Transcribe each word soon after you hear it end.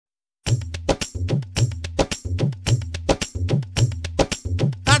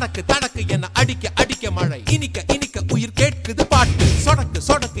சொடக்கு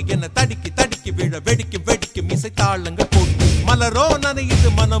சொடக்கு என்ன தடிக்கி தடிக்கி விழ வெடிக்கு வெடிக்கு மிசை தாளங்கள் போட்டு மலரோ நனையுது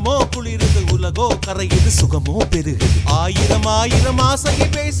மனமோ குளிருது உலகோ கரையுது சுகமோ பெருகுது ஆயிரம் ஆயிரம் ஆசையை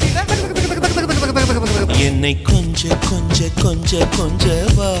பேசிட என்னை கொஞ்ச கொஞ்ச கொஞ்ச கொஞ்ச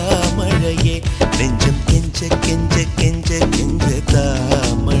வா மழையே நெஞ்சம் கெஞ்ச கெஞ்ச கெஞ்ச கெஞ்ச தா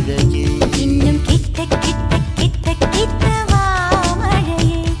மழையே இன்னும் கிட்ட கிட்ட கிட்ட கிட்ட வா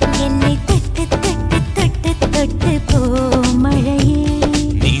மழையே என்னை தொட்டு தொட்டு தொட்டு தொட்டு போ மழையே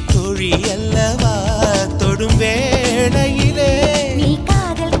நீ தோழி அல்லவா தொடும் வேளையிலே நீ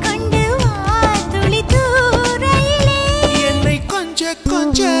காதல் கொண்டு வா துளி தூரையிலே என்னை கொஞ்ச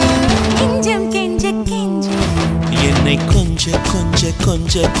கொஞ்ச கெஞ்சம் கெஞ்ச கெஞ்ச என்னை கொஞ்ச கொஞ்ச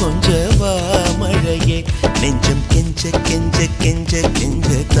கொஞ்ச கொஞ்ச வா மழையே நெஞ்சம் கெஞ்ச கெஞ்ச கெஞ்ச கெஞ்ச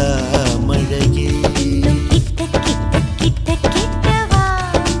தா மழையே இன்னும் கிட்ட கிட்ட கிட்ட கிட்ட வா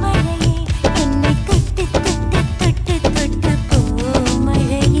மழையே என்னை தொட்டு தொட்டு தொட்டு தொட்டு போ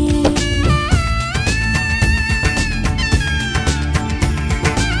மழையே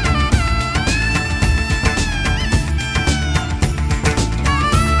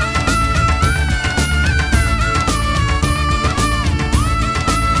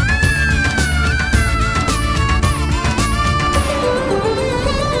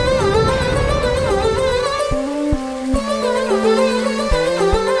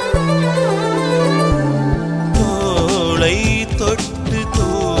தோளை தொட்டு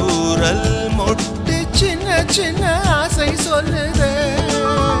தூரல் மொட்டு சின்ன சின்ன ஆசை சொல்லுதே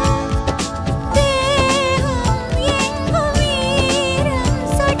தேகம் எங்கும் ஈரம்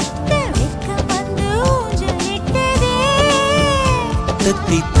சொட்ட வெட்கம் வந்து ஊஞ்சலிட்டதே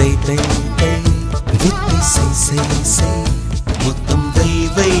தத்தி தை தை தை வித்தை சை சை சை முத்தம் வை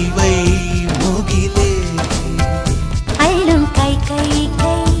வை வை மூகிலே அள்ளும் கை கை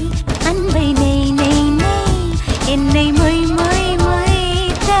கை அன்பை நெய் நெய் நெய் என்னை மொய் மொய் மொய்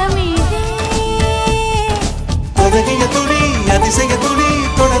தமிழே தொடங்கிய துளி அதிசய துளி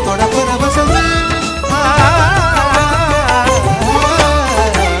தொட தொட பரவசமே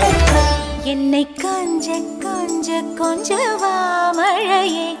என்னை கொஞ்ச கொஞ்ச கொஞ்ச வா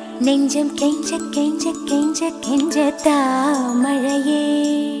மழையே நெஞ்சம் கெஞ்ச கெஞ்ச கெஞ்ச கெஞ்ச தா மழையே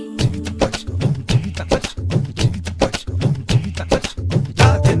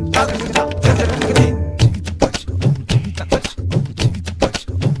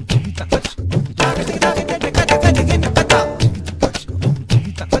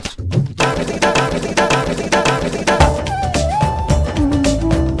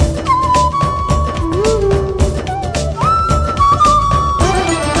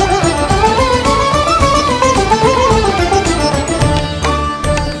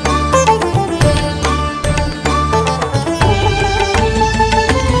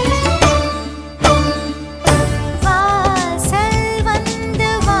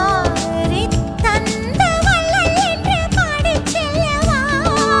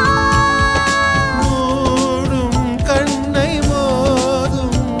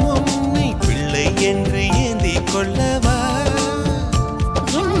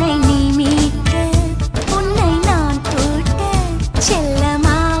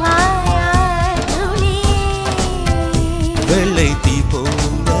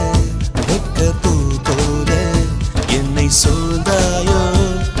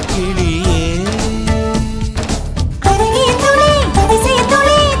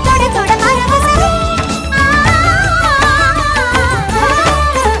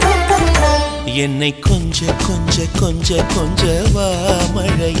என்னை கொஞ்ச கொஞ்ச கொஞ்ச கொஞ்ச வா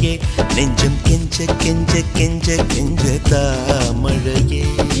மழையே நெஞ்சம் கெஞ்ச கெஞ்ச கெஞ்ச கெஞ்ச தா மழையே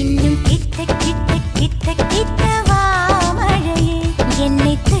இன்னும் கிட்ட கிட்ட கிட்ட கிட்ட வா மழையே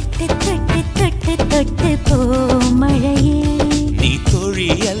என்னை தொட்டு தொட்டு தொட்டு தொட்டு போ மழையே நீ தோழி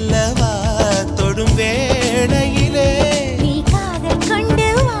அல்லவா தொடும் வேளையிலே நீ காதல் கொண்டு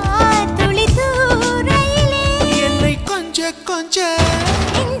வா துளி தூரையிலே என்னை கொஞ்ச கொஞ்ச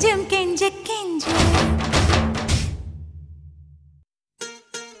கெஞ்சம் கெஞ்ச கெஞ்ச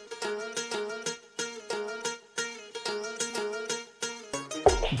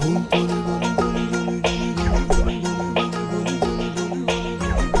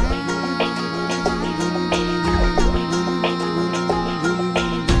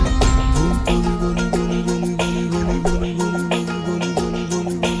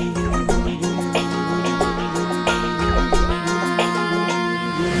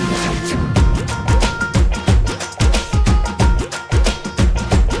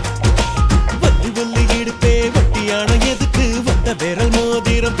விரல்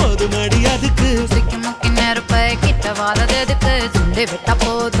மோதிரம் போதுமடி அதுக்கு சிக்கி முக்கி நெருப்பை கிட்ட வாழறதுக்கு சுண்டி விட்டா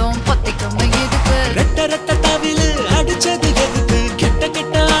போதும் பொத்திக்கும் இதுக்கு ரெட்ட ரெட்ட தவிலு அடிச்சது எதுக்கு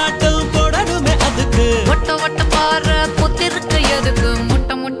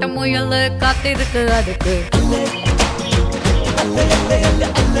முயல் காத்திருக்கு அதுக்கு அல்லை அல்லை அல்லை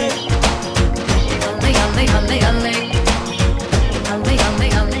அல்லை அல்லை அல்லை அல்லை அல்லை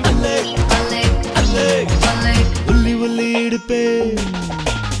அல்லை அல்லை அல்லை அல்லை அல்லை உள்ளி உள்ளி இடுப்பே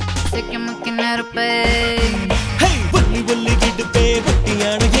சிக்கமுக்கி நெருப்பே உள்ளி உள்ளி இடுப்பே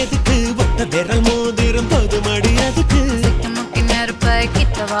ஒட்டியான எதுக்கு ஒத்த விரல் மோதிரம் போதுமடி அதுக்கு சிக்கமுக்கி நெருப்பை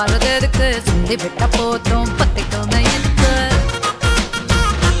கிட்ட வாழது எதுக்கு சுண்டி விட்ட போதும் பத்திக்கும் எதுக்கு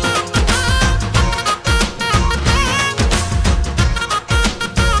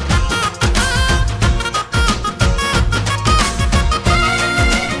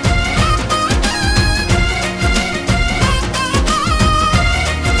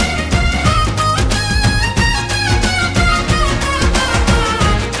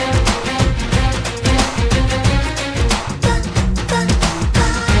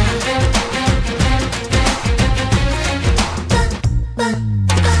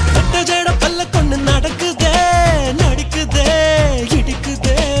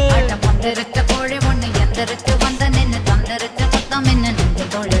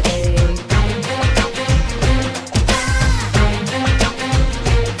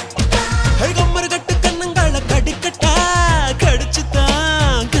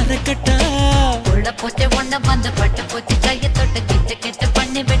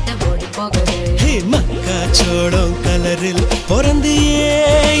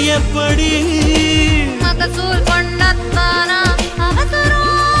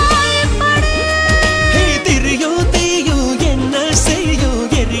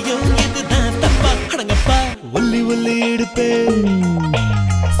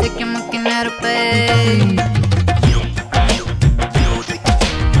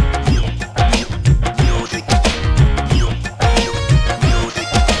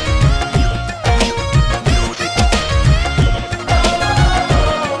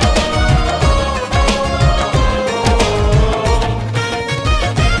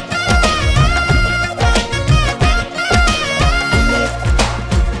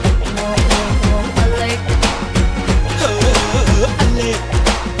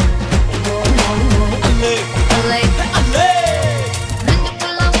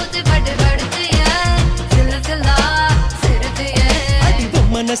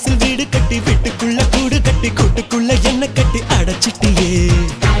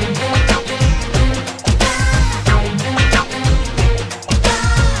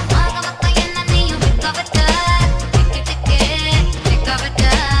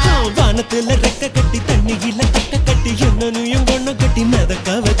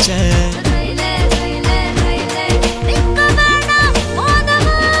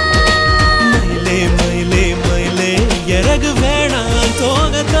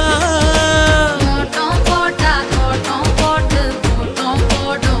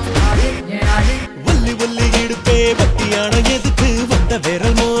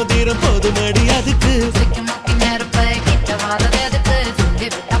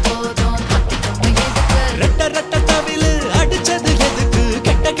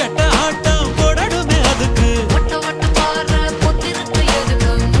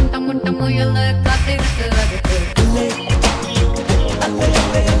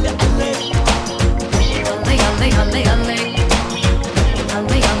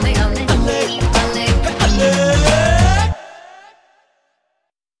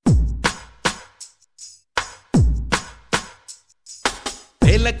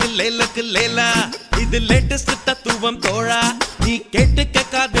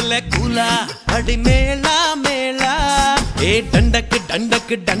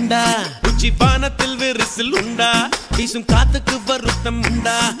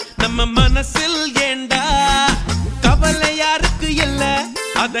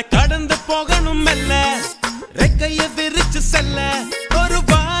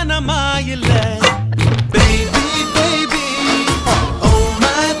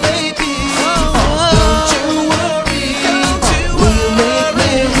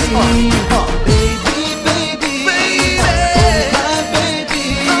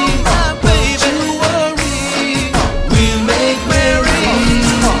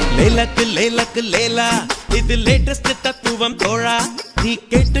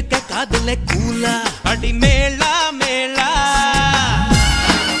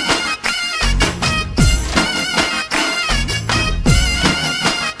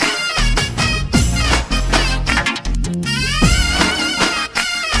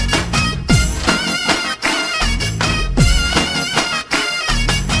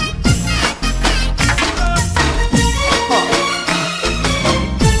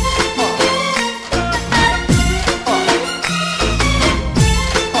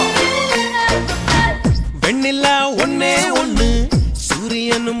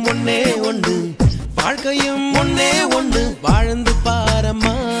ஊரும் ஒன்னே ஒண்ணு, வாழ்க்கையும் ஒன்னே ஒண்ணு. வாழ்ந்து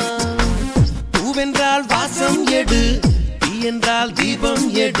பாரம்மா. பூவென்றால் வாசம் எடு, தீ என்றால் தீபம்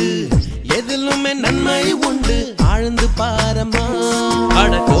எடு, எதிலுமே நன்மை உண்டு. ஆழ்ந்து பாரம்மா.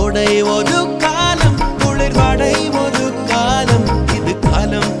 அடகோடை ஒரு காலம், குளிர்வாடை ஒரு காலம், இது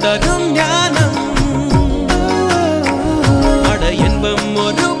காலம் தரும் ஞானம். அட இன்பம்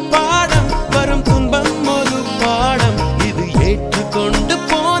ஒரு பாடம், வரும் துன்பம் ஒரு பாடம், இது ஏற்றுக்கொண்டு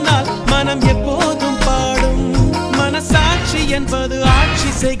போனால் மனம் எப்போதும் பாடும். மனசாட்சி என்பது ஆட்சி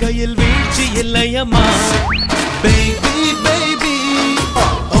செய்கையில் வீழ்ச்சி இல்லையம்மா. Baby, baby,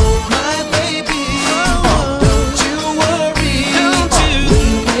 oh my baby, don't you worry, don't you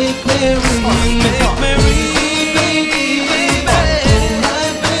make merry, make merry, baby, oh my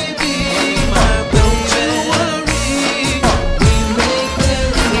baby, don't you worry, we make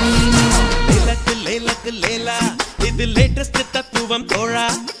merry. லேலக்கு லேலக்கு லேலா, இது லேட்டஸ்ட் தத்துவம் தோழா,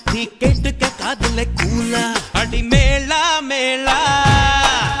 நீ கேட்டுக்க காதுல கூலா. அடி மேளா மேளா.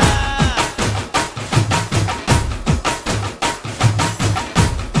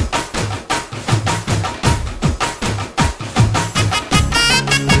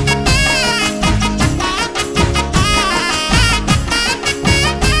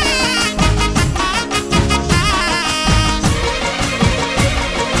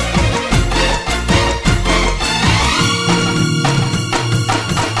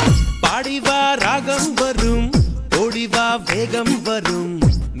 வேகம் வரும்,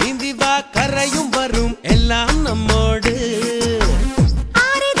 நீந்தி வா கரையும் வரும், எல்லாம் நம்மோடு.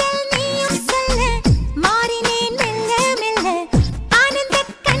 ஆறுதல் நீயும் சொல்ல, மாறினேன் மெல்ல மெல்ல, ஆனந்த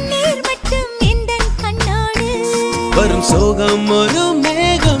கண்ணீர் மட்டும் எந்தன் கண்ணோடு. வரும் சோகம் ஒரு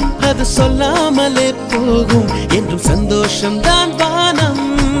மேகம், அது சொல்லாமலே போகும், என்றும் சந்தோஷம் தான் வானம்.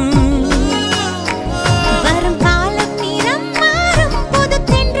 வரும் காலம் நிறம் மாறும், புது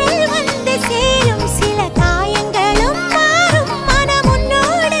தென்றல் வந்து சேரும், சில காயங்களும்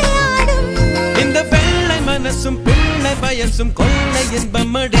மனசும் பிள்ளை பயசும் கொள்ளை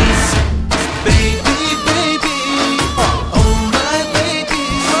என்பமடி. Baby, baby, oh my baby,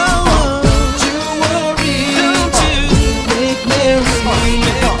 don't you worry, don't you make merry,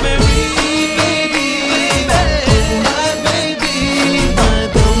 make merry, baby, oh my baby,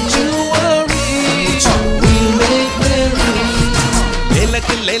 don't you worry, we make merry.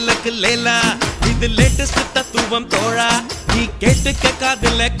 லேலக்கு லேலக்கு லேலா, இது லேட்டஸ்ட் தத்துவம் தோழா, நீ கேட்டுக்க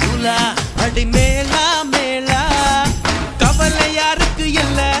காதுல கூலா. அடி மேலா மேலா. கவலை யாருக்கு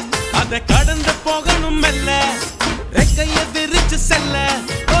இல்ல, அத கடந்து போகணும் மெல்ல, ரெக்கைய விரிச்சு செல்ல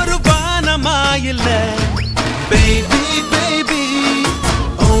ஒரு வானமாயில்ல. Baby, baby,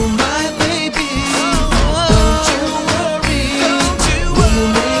 oh my baby, don't you worry, don't you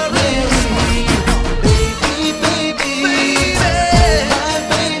worry, baby, baby, my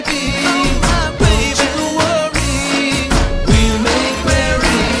baby, don't you worry, we'll make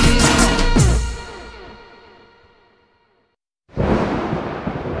merry.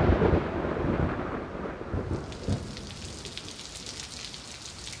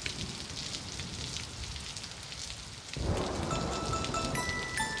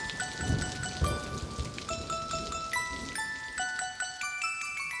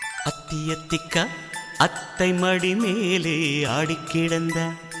 அத்தியத்திக்கா அத்தை மடி மேலே ஆடிக்கிடந்த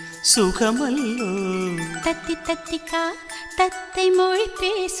சுகமல்லோ. தத்தி தத்திக்கா தத்தை மொழி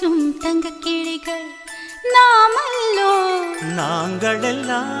பேசும் தங்க கிளிகள் நாமல்லோ.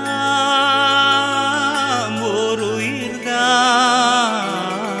 நாங்களெல்லாம் ஓர் உயிர்தான்,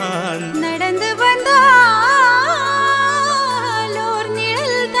 நடந்து வந்தால் ஓர்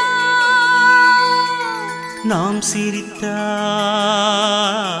நிழல்தான், நாம் சிரித்தால்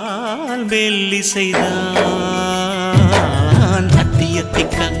மெல்லிசைதான்.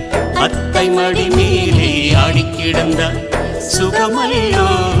 அத்தியத்திக்கா அத்தை மடி மேலே ஆடிக்கிடந்த சுகமல்லோ.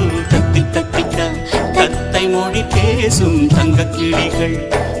 தத்தி தத்திக்கா தத்தை மொழி பேசும் தங்க கிளிகள்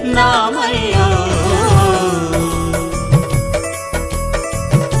நாமல்லோ.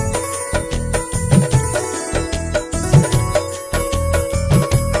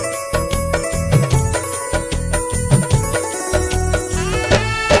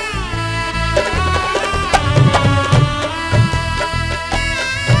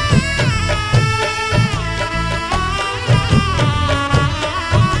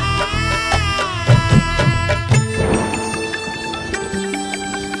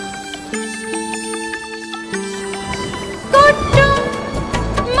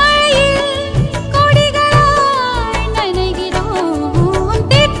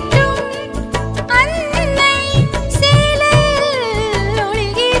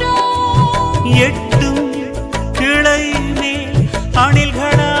 எட்டும் கிளை மேல்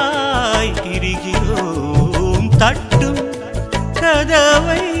அணில்களா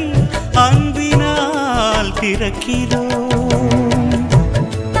பிறக்கிறோம்.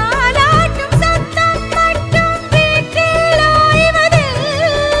 தாலாட்டும் சத்தம் மட்டும் வீட்டில்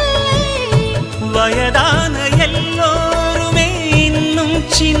ஓய்வதில்லை. வயதான எல்லோருமே இன்னும்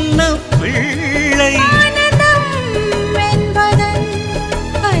சின்ன பிள்ளை. ஆனந்தம் என்பதன்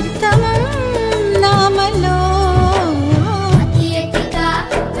அர்த்தமும் நாமல்லோ. அத்தியத்திகா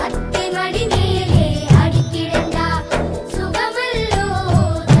அத்தை மடி மேலே அடிக்கிடந்தா சுகமல்லோ.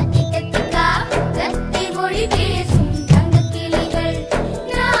 அத்தியத்திகா அத்தை மொழி பேசும் தங்கக் கிளிகள்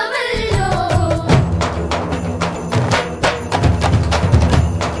நாமல்லோ.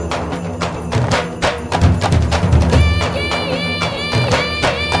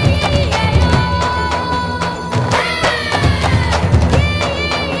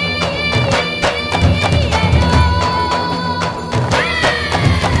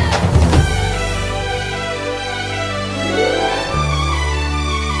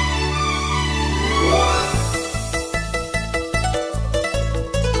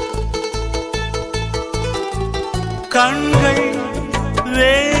 கண்கள்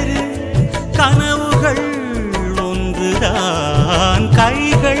வேறு கனவுகள் ஒன்றுதான்.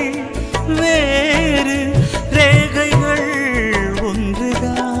 கைகள் வேறு ரேகைகள்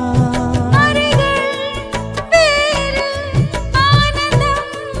ஒன்றுதான். அறைகள் வேறு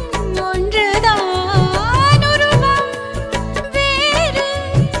ஆனந்தம் ஒன்றுதான். உருவம் வேறு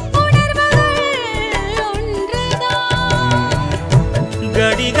உணர்வுகள் ஒன்றுதான்.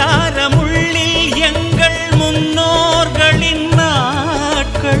 கடிகாரமுள்ளில் எங்கள் முன்னோர்களின்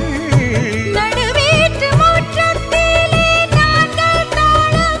நாட்கள். நடுவீட்டு முற்றத்திலே நாங்கள்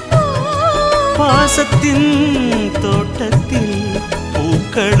தாழப்பூ. பாசத்தின் தோட்டத்தில்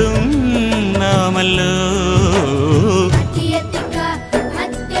பூக்களும் நாமல்லோ. அத்தியத்திகா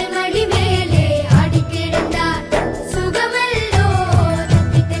அத்தை மடி மேலே அடிக்கிடந்தா சுகமல்லோ.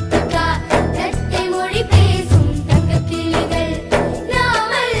 அத்தியத்திகா அத்தை மொழி பேசும் தங்கக் கிளிகள்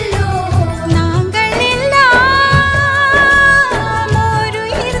நாமல்லோ. நாங்கள் எல்லாம்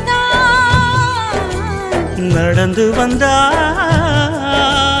ஓருயிர்தான். நடந்து வந்தால்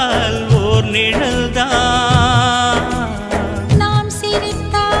ஓர் நிழல்தான். நாம்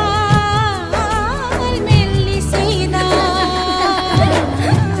சிரித்தால் மெல்லிசைதான்.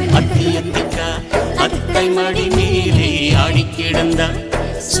 அத்தியத்திகா அத்தை மடி மேலே ஆடிக்கிடந்தா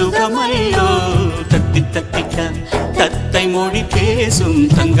சுகமல்லோ. தத்தி தத்திக்கா தத்தை மொழி பேசும்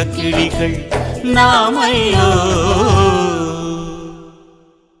தங்கக் கிளிகள் நாமல்லோ.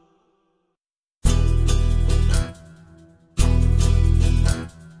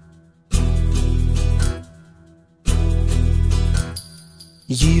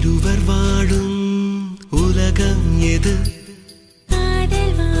 இருவர் வாழும் உலகம் எது?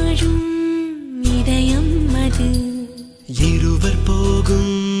 காதல் வாழும் இதயம் அது. இருவர்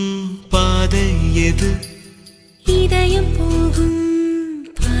போகும் பாதை எது? இதயம் போகும்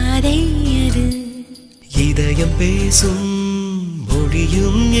பாதை அது. இதயம் பேசும்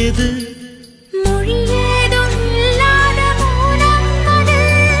மொழியும் எது? மொழியேதும் இல்லாத மௌனம் அது.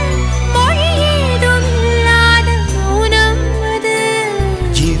 மொழியேதும் இல்லாத மௌனம் அது.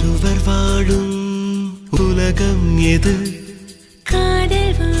 இருவர் வாழும் உலகம் எது?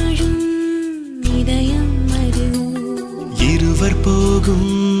 காதல் வாழும் இதயம் அது. இருவர் போகும்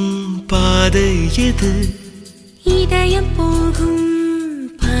பாதை எது? இதயம் போகும்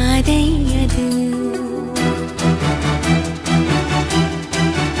பாதை அது.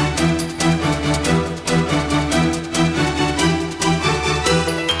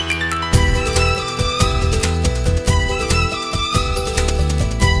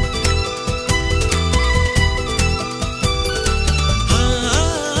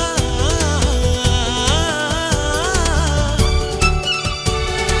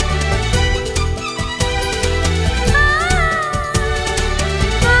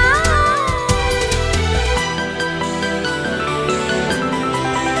 ஆ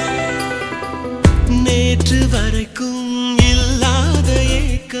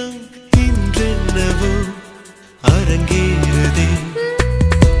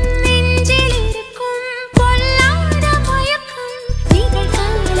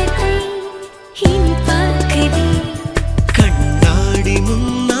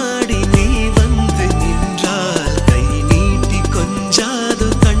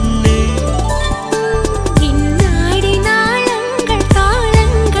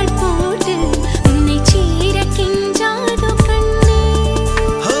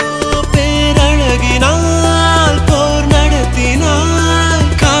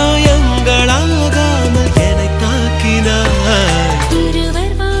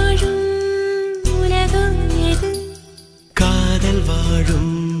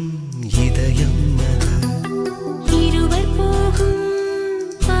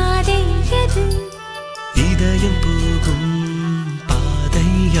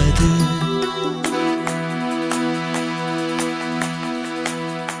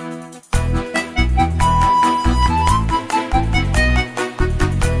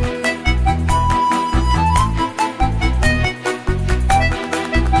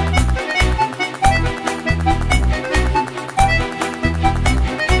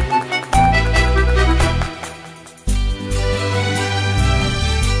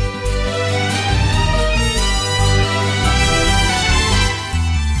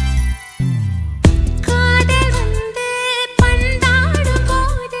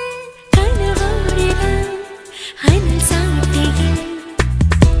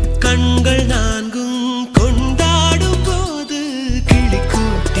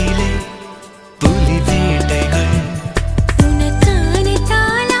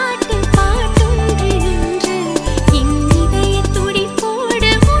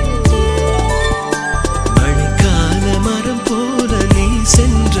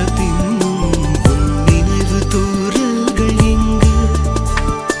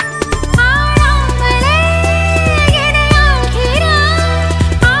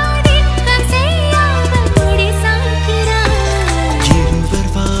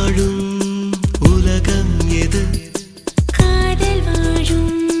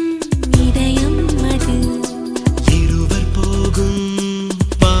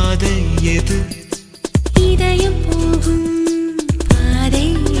எது இதயம் போகும் பாதை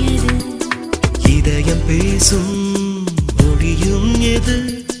எது இதயம் பேசும் மொழியும் எது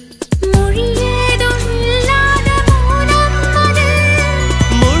மொழி ஏதும் இல்லாத மௌனம் அது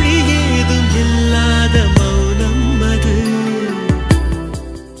மொழி ஏதும் இல்லாத மௌனம் அது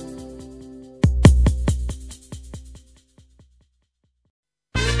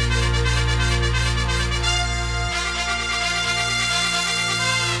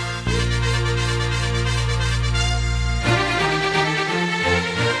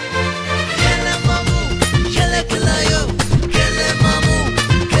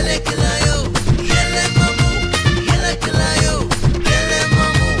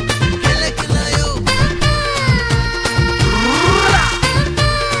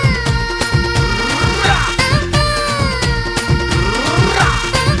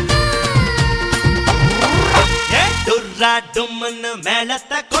டும்னு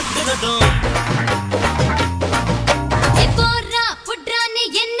மேளத்தை கொட்டுறதும் போறா புட்ரான்னு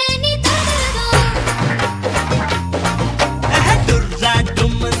என்ன நீ தடுறதும் டுர்ரா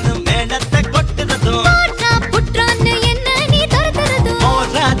டும்னு மேளத்தை கொட்டுறதும் போறா புட்ரான்னு என்ன நீ தடுறதும்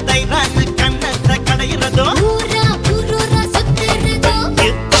ஓரா தைரான்னு கண்ணத்தை கடையிறதும் ஊரா ஊரூரா சுத்துறதும்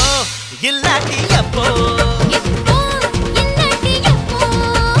இப்போ இல்லாட்டி எப்போ இப்போ இல்லாட்டி எப்போ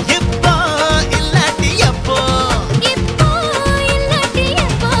இப்போ இல்லாட்டி எப்போ இப்போ இல்லாட்டி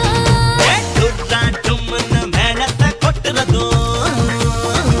எப்போ டுர்ரா டும்னு மேளத்தை கொட்டுறதும்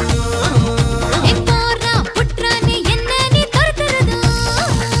போறா புட்ரான்னு என்ன நீ தடுறதும்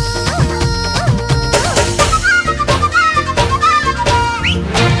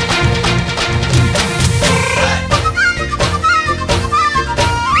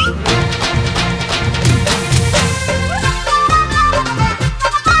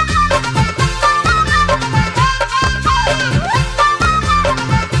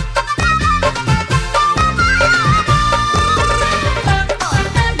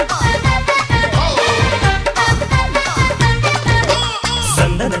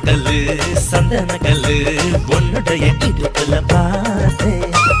சந்தன கல்லு உன்னுடைய இடுப்புல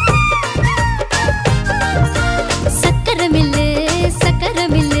பார்த்தேன்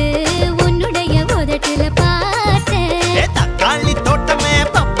சக்கரமில்லு உன்னுடைய உதட்டுல பார்த்தேன் தக்காளி தோட்டமே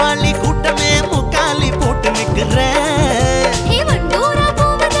பப்பாளி கூட்டமே முக்காலி போட்டு நிக்கிறேன் வண்டூரா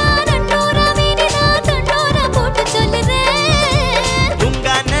போவதா நண்டூரா வீடிதா தண்டூரா போட்டு சொல்லுறேன் உங்க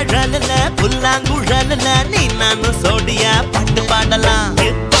நிழல்ல புல்லாங்குழல்ல நீ நானும் சோடியா பாட்டு பாடலாம்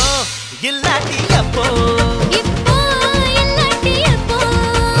இப்போ இல்லாட்டி எப்போ இப்போ இல்லாட்டி எப்போ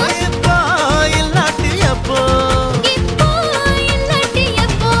இப்போ இல்லாட்டி எப்போ இப்போ இல்லாட்டி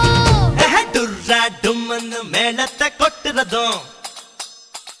எப்போ டுர்ரா டும்னு மேளத்தை கொட்டுறதும்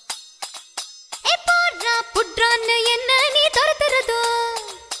போறா புட்ரான்னு என்ன நீ துரத்துறதோ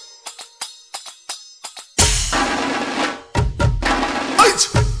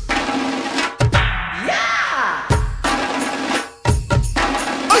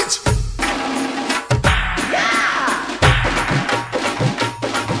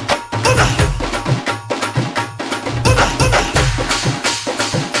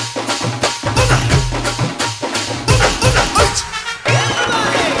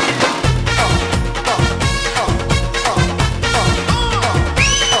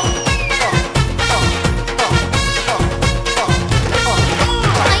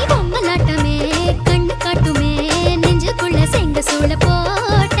ஐ பொம்மலாட்டமே கண்ணு காட்டுமே நெஞ்சுக்குள்ள செங்க சூள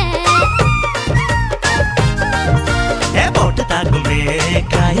போட்டேன் போட்டு தாக்குமே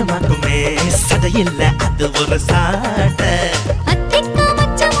காயமாக்குமே சதையில்ல அது ஒரு சாட்டை அத்திக்கா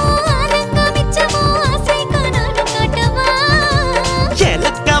மச்சமோ ஆலங்கா மிச்சமோ ஆசைக்கா நானும் காட்டவா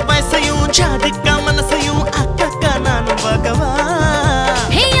ஏலக்கா வயசையும் ஜாதிக்கா மனசையும் அக்கக்கா நானும் பார்க்கவா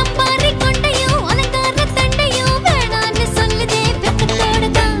ஹே அம்பாரி கொண்டையும் அலங்கார தண்டையும் வேணான்னு சொல்லுதே வெக்கத்தோட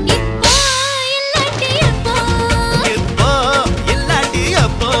தான் இப்போ இல்லாட்டி எப்போ இப்போ இல்லாட்டி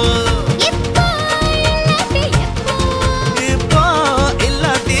எப்போ இப்போ இல்லாட்டி எப்போ இப்போ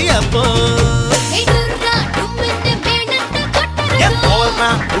இல்லாட்டி எப்போ ஹே டுர்ரா டும்மிட்டு மேளத்தை என் கொட்டுறதோ போறா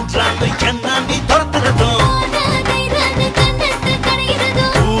உட்றான்னு என்ன நீ துரத்துறதும் தைரான்னு கண்ணத்தை கடையிறதோ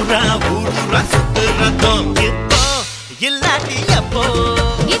ஊரா ஊரா சுத்துறதும் இப்போ இல்லாட்டி எப்போ